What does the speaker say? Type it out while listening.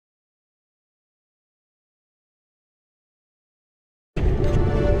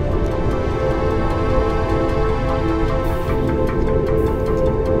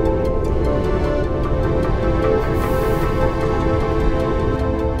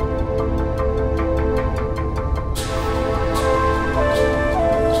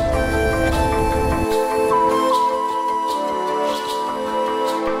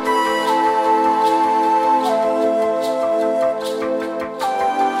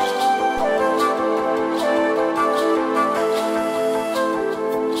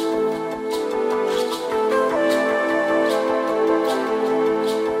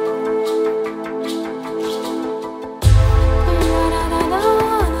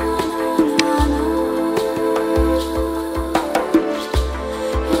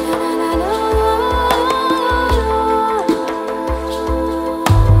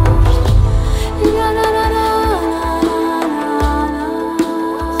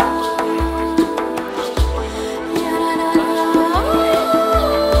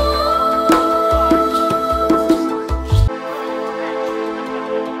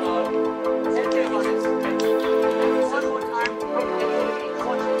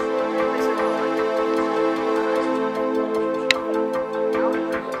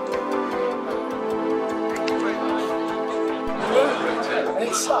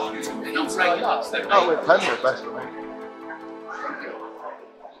Oh, with pen would best for me.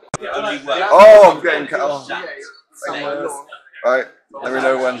 Oh, I'm getting cut off. Right, let me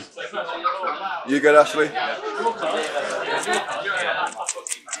know when. You good, Ashley?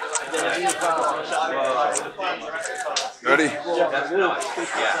 Ready?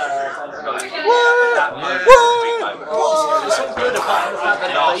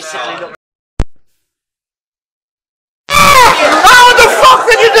 How the fuck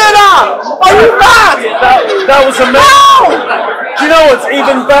did you do that? Are you mad? That was amazing. Do you know what's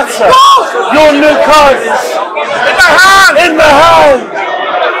even better? Your new card is in the hand. In the hand.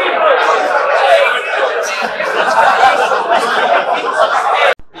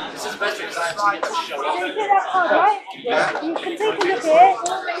 Yeah. You can take a look at it.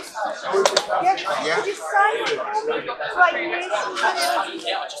 Yeah. Could you sign it for me? Like this.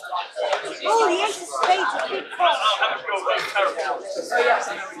 Oh, the ace of spades, a big pot.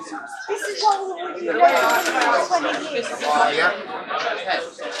 This is what we do for 20 years. Yeah.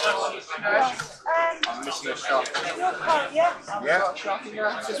 I'm missing a shot. Your card, yeah? Yeah.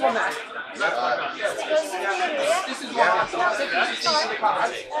 This one there. This is one.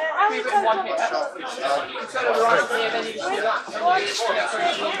 How many times instead of right here, then you just do that.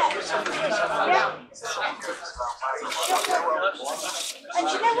 Yeah. And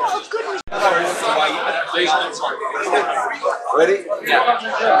do you know what a good was? Ready? Yeah.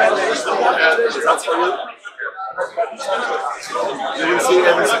 You didn't see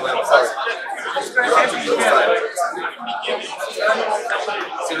everything. Sorry.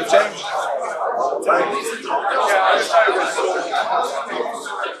 See the change?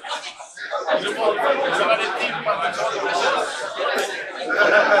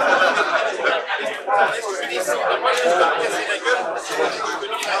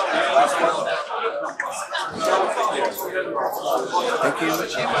 Thank you.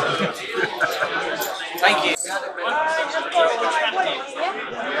 Thank you.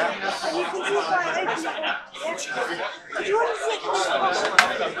 Do you want to sit in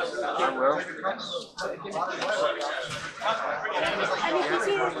I will. and if you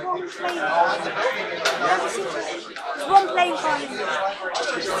see there's one playing card,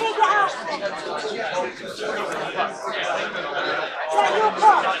 just take it out. Is that your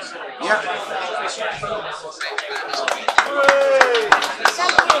card? Yeah.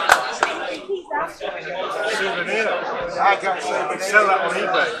 Thank you. Keep that. Souvenir. I got souvenir. Sell that on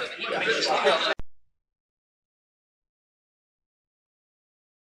eBay.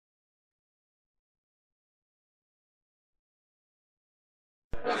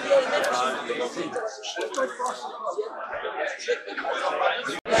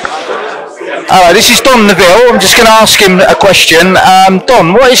 Hello, this is Don Neville. I'm just going to ask him a question.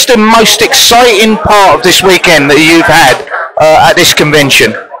 Don, what is the most exciting part of this weekend that you've had at this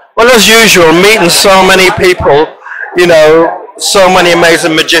convention? Well, as usual, meeting so many people, you know, so many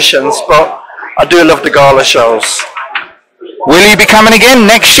amazing magicians, but I do love the gala shows. Will you be coming again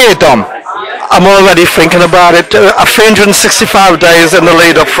next year, Don? I'm already thinking about it. 365 days in the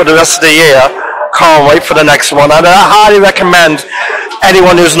lead up for the rest of the year. Can't wait for the next one. And I highly recommend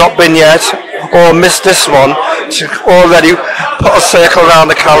anyone who's not been yet or missed this one to already put a circle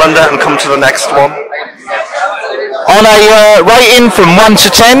around the calendar and come to the next one. On a rating from 1 to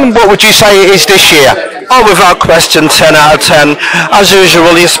 10, what would you say it is this year? Oh, without question, 10 out of 10. As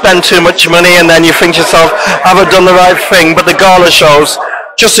usual, you spend too much money and then you think to yourself, have I done the right thing? But the gala shows,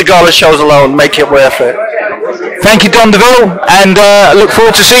 just the gala shows alone, make it worth it. Thank you, Don Deville, and look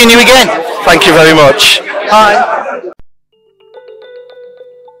forward to seeing you again. Thank you very much. Bye.